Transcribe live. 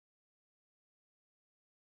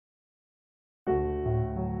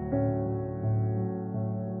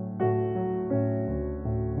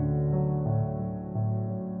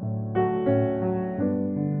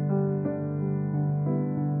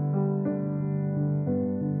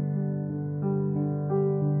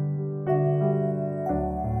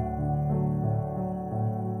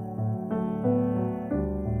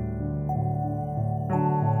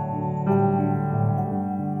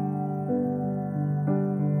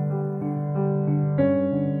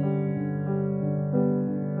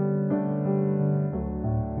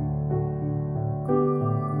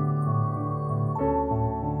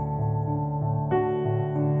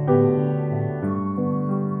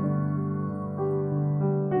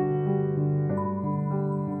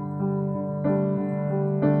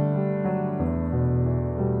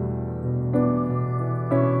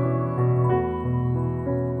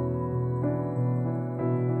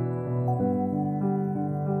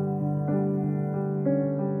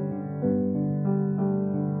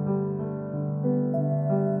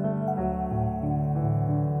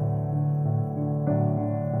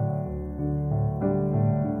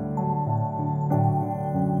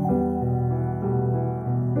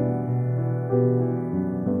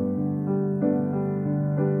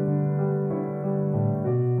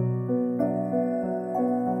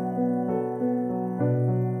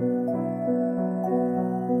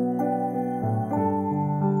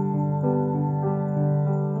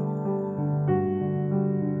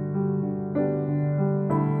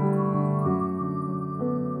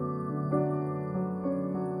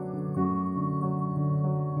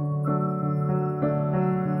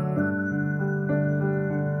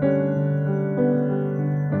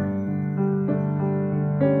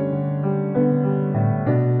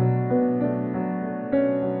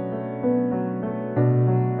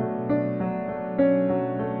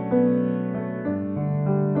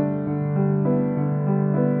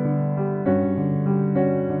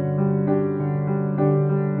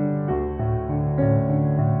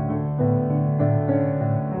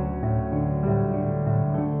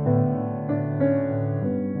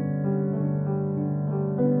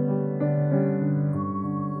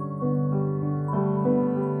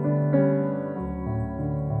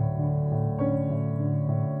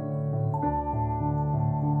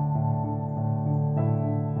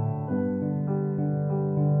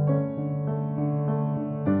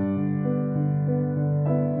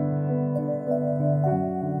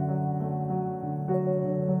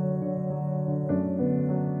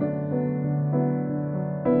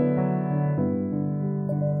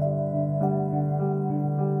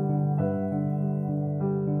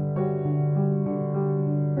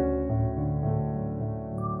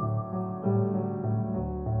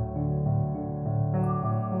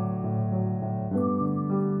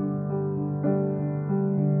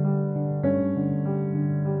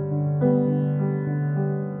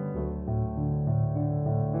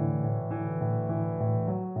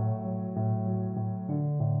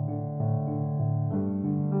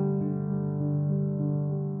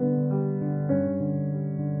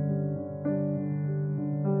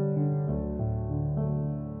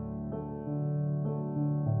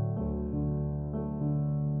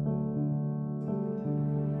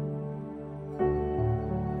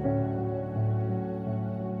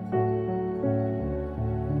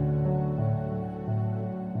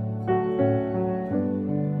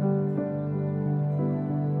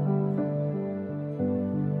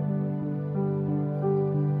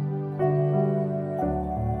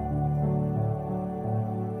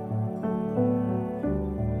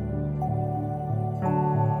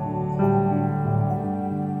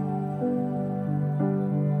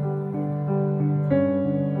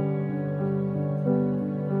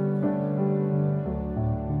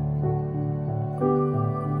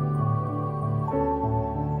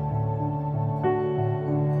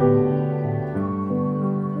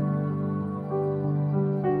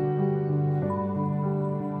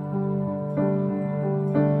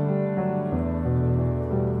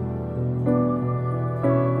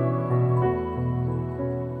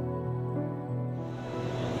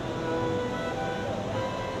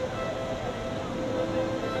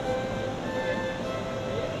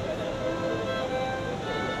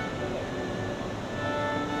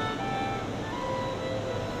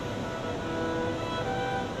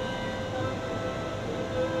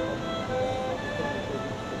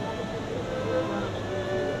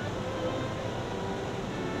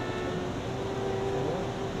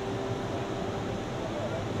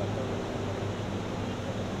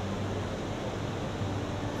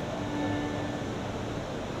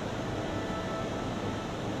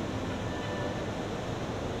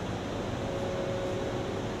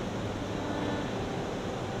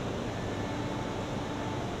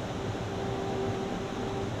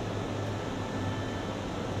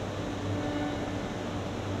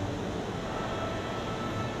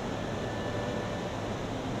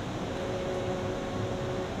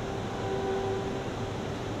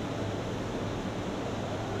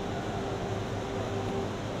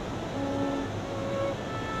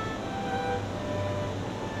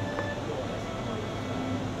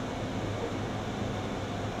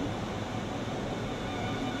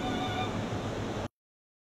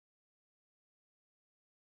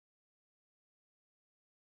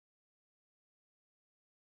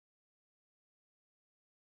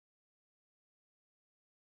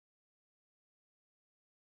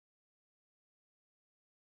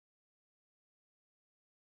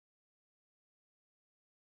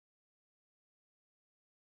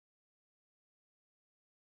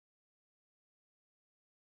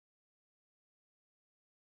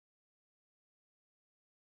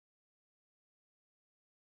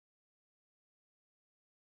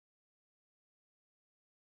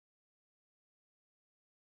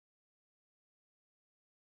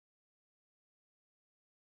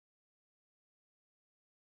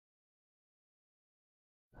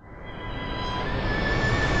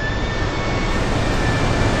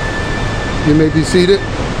You may be seated.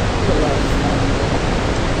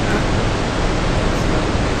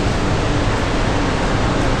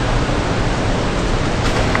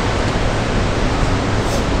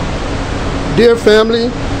 Dear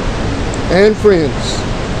family and friends,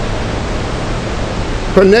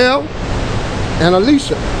 Pernell and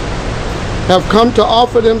Alicia have come to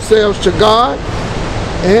offer themselves to God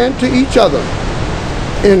and to each other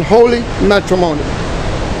in holy matrimony.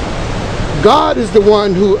 God is the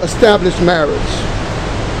one who established marriage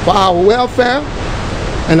for our welfare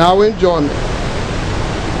and our enjoyment.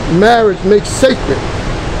 Marriage makes sacred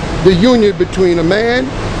the union between a man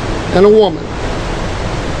and a woman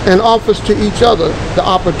and offers to each other the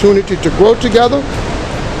opportunity to grow together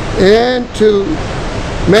and to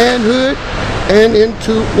manhood and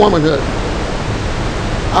into womanhood.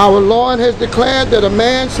 Our Lord has declared that a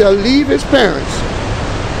man shall leave his parents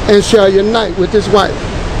and shall unite with his wife.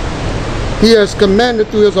 He has commanded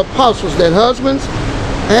through his apostles that husbands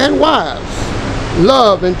and wives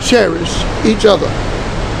love and cherish each other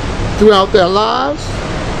throughout their lives,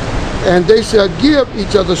 and they shall give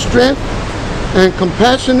each other strength and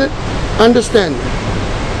compassionate understanding,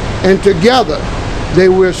 and together they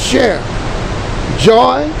will share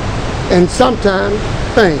joy and sometimes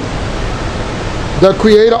pain. The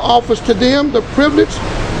Creator offers to them the privilege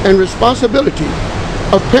and responsibility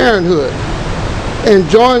of parenthood and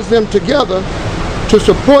joins them together to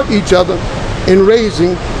support each other in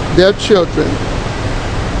raising their children.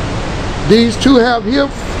 These two have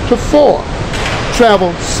heretofore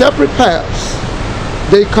traveled separate paths.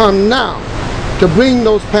 They come now to bring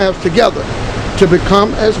those paths together to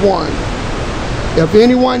become as one. If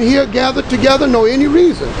anyone here gathered together know any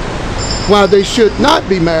reason why they should not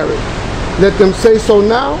be married, let them say so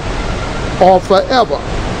now or forever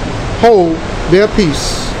hold their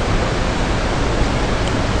peace.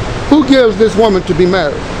 Who gives this woman to be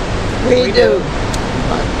married? We do.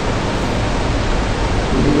 Right.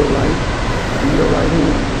 Give me your right. Give me your right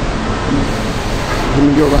hand. Give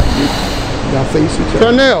me your right hand. Y'all face each other.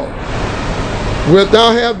 Pernell, wilt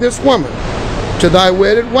thou have this woman to thy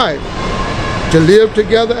wedded wife, to live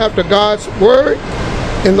together after God's word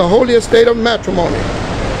in the holy estate of matrimony?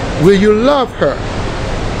 Will you love her,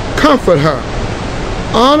 comfort her,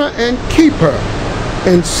 honor and keep her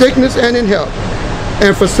in sickness and in health,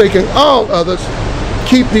 and forsaking all others,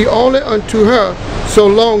 keep thee only unto her so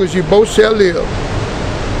long as you both shall live?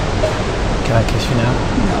 Can I kiss you now?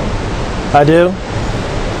 No. I do.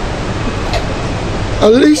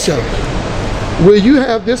 Alicia, will you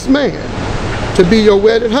have this man to be your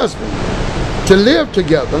wedded husband, to live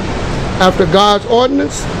together after God's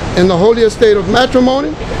ordinance in the holy estate of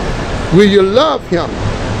matrimony? Will you love him,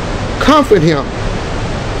 comfort him,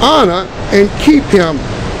 honor and keep him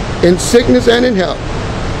in sickness and in health,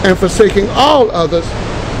 and forsaking all others,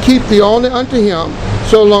 keep thee only unto him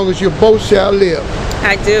so long as you both shall live?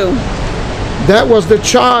 I do. That was the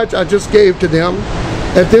charge I just gave to them.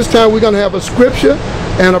 At this time, we're going to have a scripture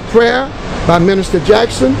and a prayer by Minister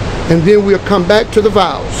Jackson, and then we'll come back to the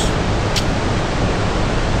vows.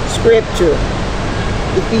 Scripture,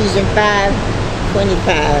 Ephesians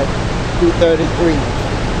 5:25 through 33.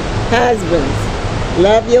 Husbands,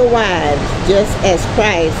 love your wives just as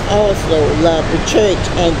Christ also loved the church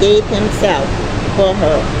and gave himself for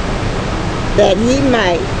her, that he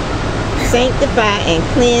might sanctify and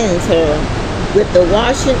cleanse her with the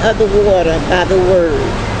washing of the water by the word,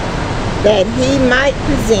 that he might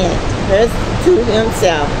present her to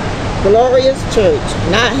himself glorious church,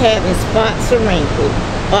 not having spots or wrinkle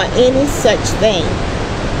or any such thing,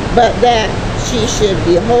 but that she should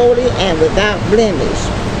be holy and without blemish.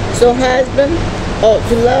 So husbands ought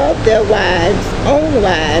to love their own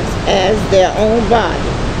wives as their own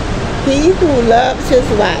body. He who loves his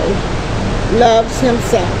wife loves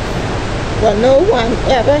himself, for no one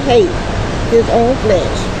ever hates his own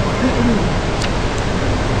flesh,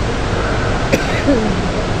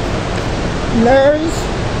 nourish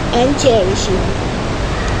and cherish you,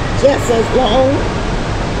 just as long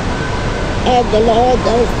as the Lord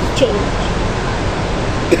does the church.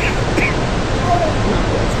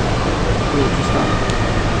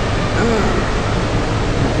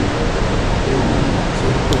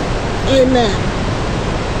 Amen.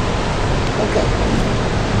 Okay.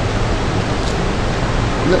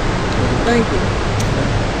 Thank you.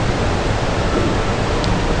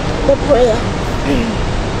 For prayer.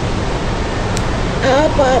 Our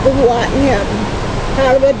Father who art in heaven,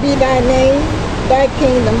 hallowed be thy name. Thy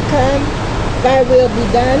kingdom come. Thy will be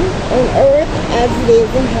done on earth as it is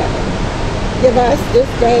in heaven. Give us this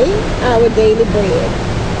day our daily bread,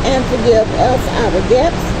 and forgive us our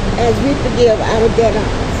debts as we forgive our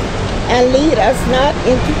debtors. And lead us not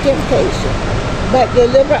into temptation, but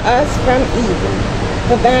deliver us from evil.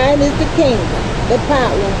 For thine is the kingdom, the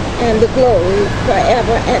power, and the glory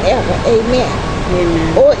forever and ever. Amen.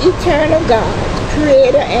 Amen. O eternal God,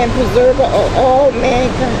 creator and preserver of all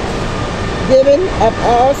mankind, given of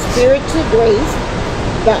all spiritual grace,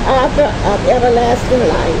 the author of everlasting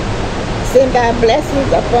life, send thy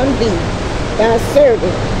blessings upon thee, thy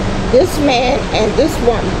servant, this man and this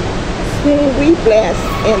woman, whom we bless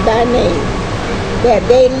in thy name, that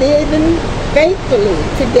they living faithfully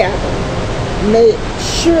together may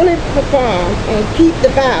surely perform and keep the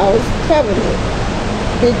vows covenant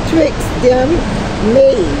betwixt them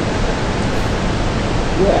made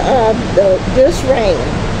of this reign,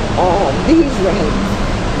 or these reigns,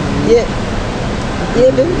 yet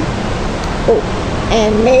given,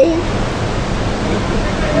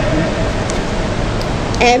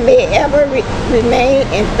 and may ever remain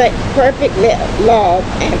in perfect love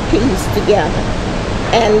and peace together,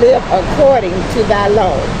 and live according to thy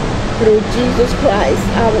law, through Jesus Christ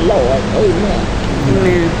our Lord. Amen.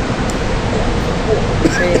 Amen.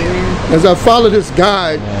 Amen. As I follow this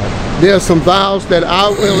guide, there are some vows that I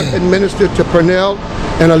will administer to Pernell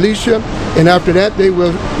and Alicia, and after that they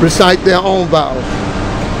will recite their own vows.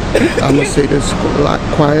 I'm going to say this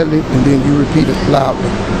quietly, and then you repeat it loudly.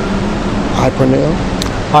 I, Pernell.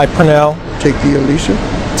 I, Pernell. Take thee, Alicia.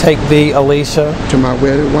 Take thee, Alicia. To my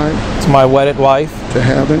wedded wife. To my wedded wife. To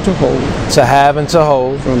have and to hold. To have and to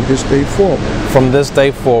hold. From this day forward. From this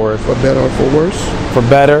day forward. For better or for worse. For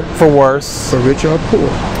better, for worse. For richer or poor.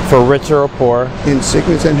 For richer or poor. In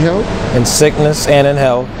sickness and health. In sickness and in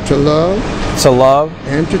health. To love. To love.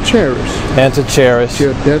 And to cherish. And to cherish.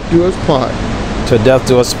 Till death do us part. Till death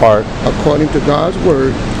do us part. According to God's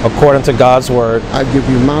word. According to God's word. I give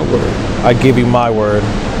you my word. I give you my word.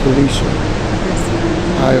 Alicia.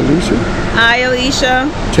 I, Alicia. I, Alicia.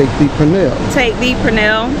 Take thee, Pernell. Take thee,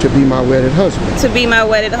 Pernell. To be my wedded husband. To be my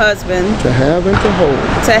wedded husband. To have and to hold.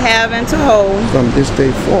 To have and to hold. From this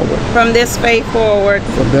day forward. From this day forward.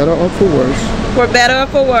 For better or for worse. For better or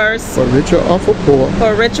for worse. For richer or for poor.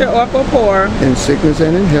 For richer or for poor. In sickness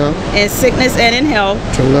and in health. In sickness and in health.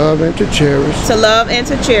 To love and to cherish. To love and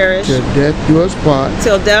to cherish. Till death do us part.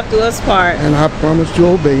 Till death do us part. And I promise to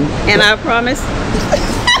obey. And I promise.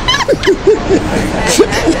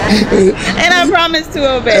 And I promise to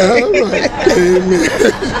obey. All right. Amen.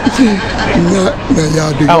 now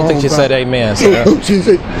y'all do. I don't think she said amen. So she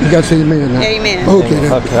said, you got to say amen now. Amen. Okay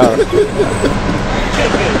then. okay, all right.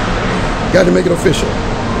 Got to make it official.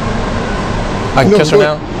 I can kiss her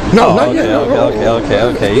now? No, oh, not okay, yet. No.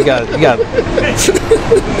 Okay. You got it.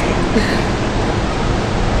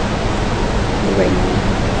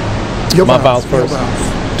 Your My vows first. Your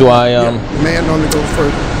vows. Do I man only goes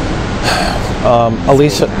first.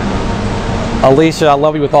 Alicia, I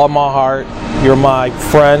love you with all my heart. You're my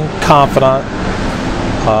friend, confidant.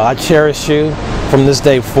 I cherish you from this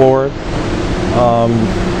day forward.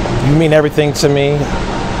 You mean everything to me.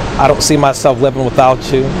 I don't see myself living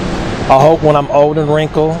without you. I hope when I'm old and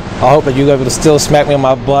wrinkled, I hope that you're able to still smack me on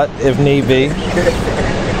my butt if need be.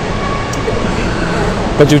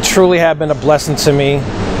 But you truly have been a blessing to me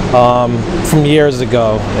from years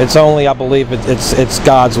ago. It's only, I believe, it's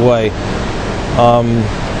God's way.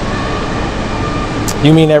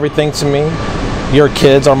 You mean everything to me. Your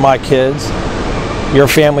kids are my kids. Your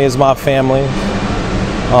family is my family.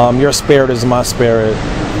 Your spirit is my spirit.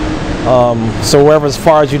 So wherever as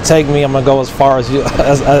far as you take me, I'm gonna go as far as you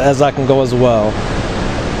as I can go as well.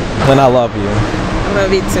 And I love you. I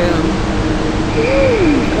love you too.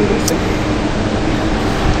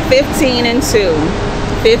 15 and 2.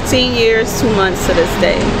 15 years, 2 months to this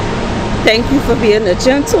day. Thank you for being a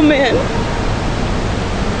gentleman.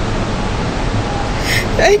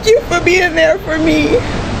 Thank you for being there for me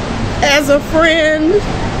as a friend,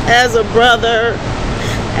 as a brother,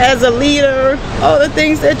 as a leader, all the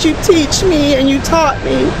things that you teach me and you taught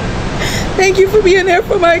me. Thank you for being there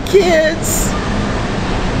for my kids.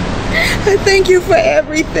 I thank you for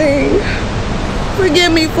everything.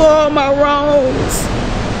 Forgive me for all my wrongs.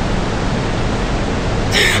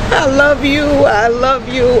 I love you, I love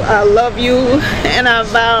you, I love you, and I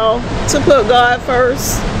vow to put God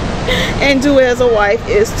first and do as a wife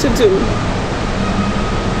is to do.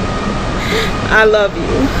 I love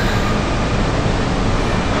you.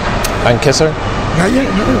 I can kiss her? Not yet,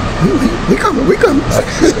 no. We coming. We're going to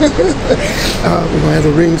have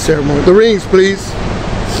the ring ceremony. The rings, please.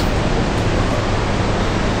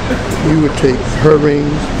 You would take her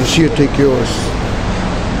rings, and she would take yours.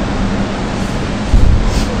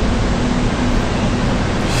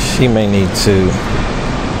 She may need to.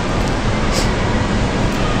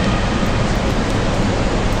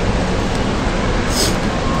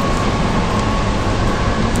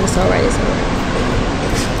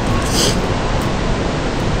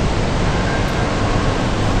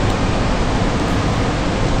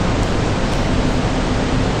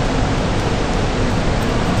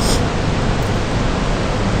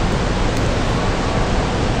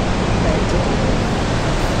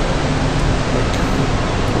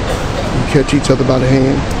 catch each other by the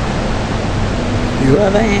hand.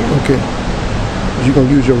 Other hand. Okay. You're going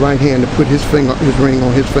to use your right hand to put his ring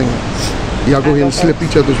on his finger. Y'all go ahead and slip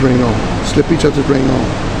each other's ring on. Slip each other's ring on.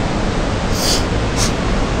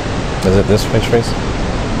 Is it this way, Trace?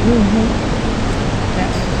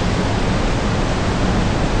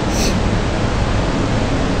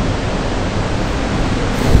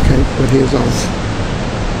 Okay, put his on.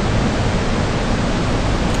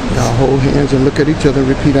 Y'all hold hands and look at each other and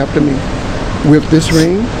repeat after me. With this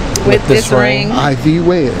ring, With this ring, I thee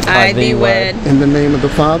wed. I thee wed. In the name of the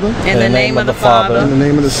Father, In the name of the Father, in the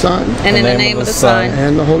name of the Son, and in the name of the Son,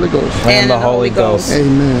 and the Holy Ghost. And the Holy Ghost.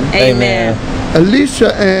 Amen. Amen.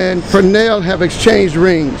 Alicia and Pernell have exchanged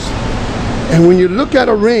rings. And when you look at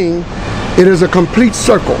a ring, it is a complete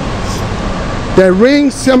circle. That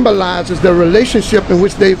ring symbolizes the relationship in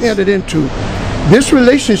which they've entered into. This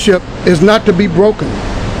relationship is not to be broken.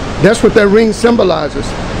 That's what that ring symbolizes.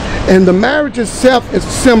 And the marriage itself is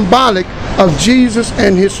symbolic of Jesus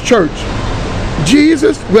and his church.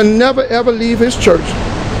 Jesus will never ever leave his church.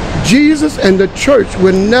 Jesus and the church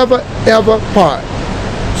will never ever part.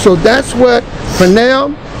 So that's what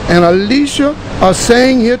Pernell and Alicia are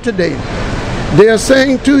saying here today. They are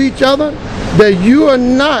saying to each other that you are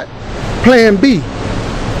not plan B.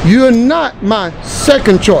 You are not my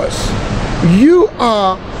second choice. You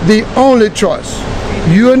are the only choice.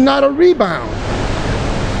 You are not a rebound.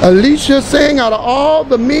 Alicia saying out of all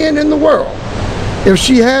the men in the world, if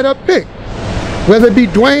she had her pick, whether it be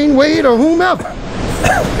Dwayne Wade or whomever,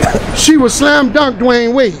 she would slam dunk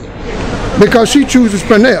Dwayne Wade because she chooses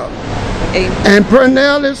Pernell. And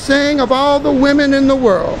Pernell is saying of all the women in the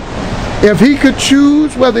world, if he could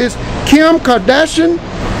choose whether it's Kim Kardashian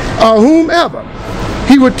or whomever,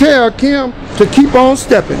 he would tell Kim to keep on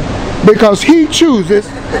stepping because he chooses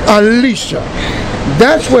Alicia.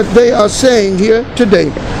 That's what they are saying here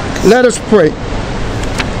today. Let us pray.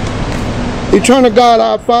 Eternal God,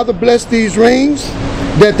 our Father, bless these rings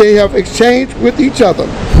that they have exchanged with each other.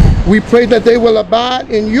 We pray that they will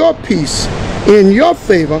abide in your peace, in your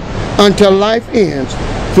favor, until life ends.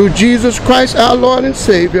 Through Jesus Christ, our Lord and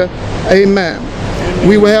Savior. Amen.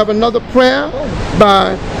 We will have another prayer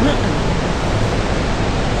by...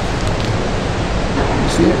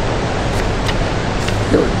 See it?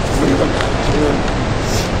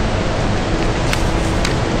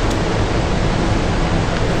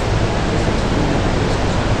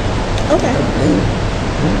 Okay.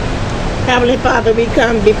 Heavenly Father, we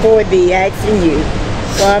come before thee asking you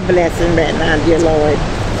for a blessing right now, dear Lord.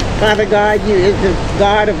 Father God, you is the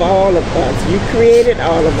God of all of us. You created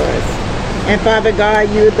all of us. And Father God,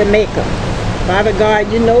 you are the maker. Father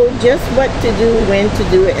God, you know just what to do, when to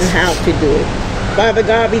do it, and how to do it. Father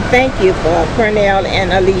God, we thank you for Pernell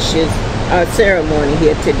and Alicia's ceremony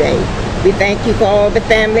here today. We thank you for all the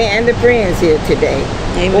family and the friends here today.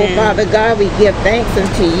 Amen. Oh, Father God, we give thanks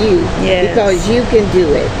unto you because you can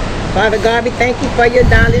do it. Father God, we thank you for your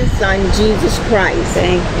darling Son, Jesus Christ,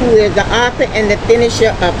 who is the author and the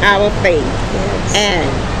finisher of our faith. Yes.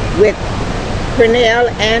 And with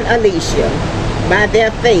Pernell and Alicia, by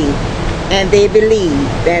their faith, and they believe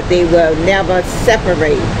that they will never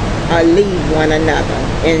separate or leave one another.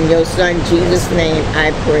 In your Son, Jesus' name,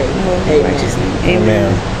 I pray. Amen.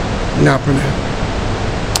 Amen. Now,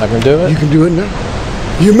 Pernell. I can do it? You can do it now.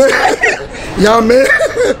 You man. Y'all man.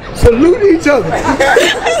 Salute each other.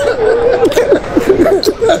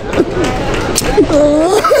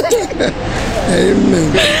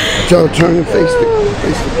 Amen. Y'all turn and face it.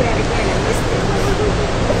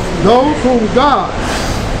 Those whom God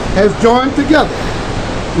has joined together,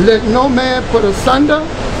 let no man put asunder,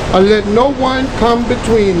 or let no one come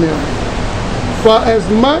between them. For as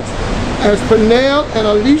much as Pernell and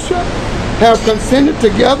Alicia have consented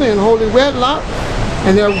together in holy wedlock,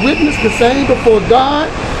 and have witnessed the same before God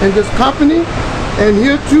and this company, and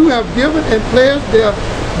hereto have given and pledged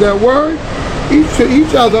their word each to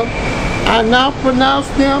each other, I now pronounce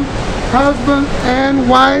them husband and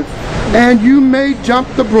wife, and you may jump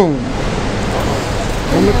the broom.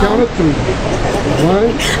 On the count of three.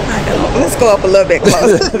 One. Let's go up a little bit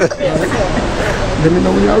closer. Let me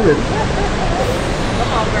know when y'all ready.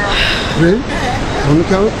 Ready? On the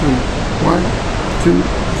count of three. 1, 2,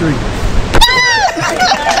 3.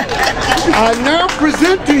 I now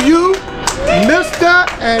present to you Mr.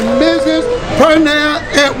 and Mrs. Pernell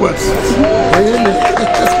Edwards.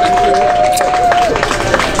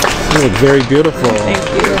 You look very beautiful. Thank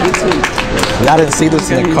you. I didn't see this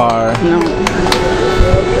in the car. No.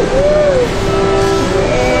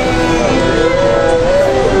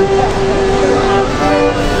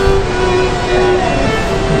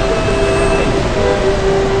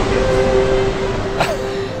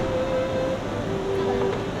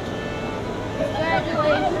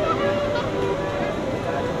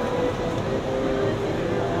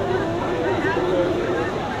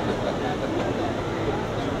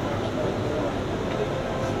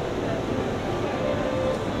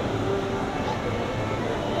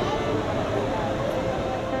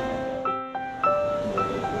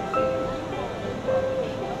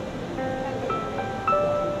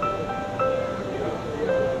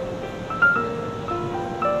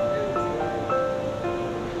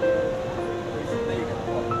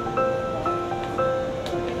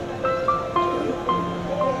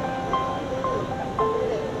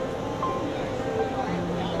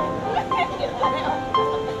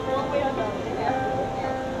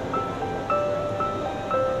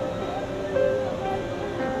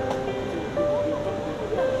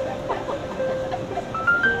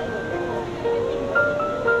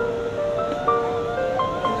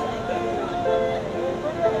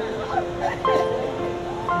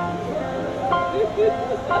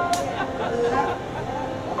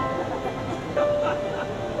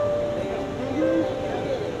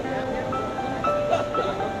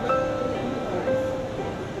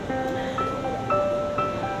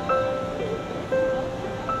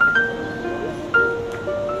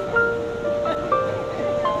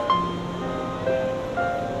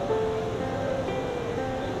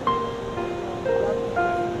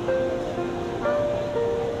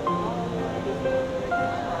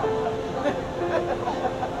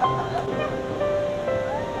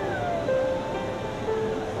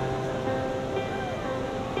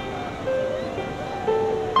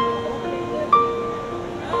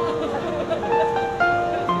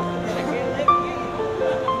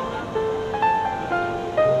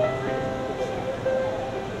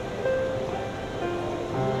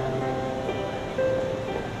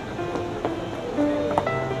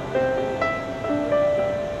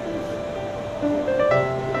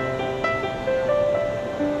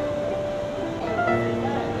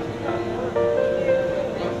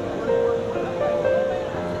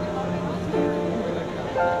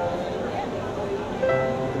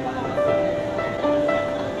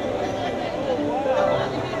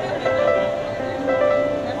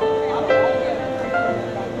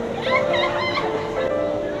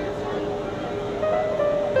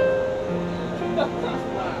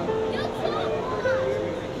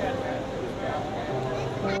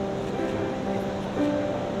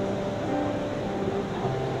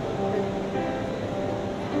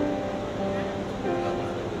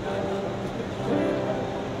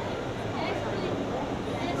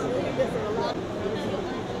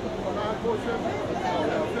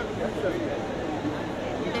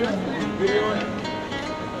 Video on?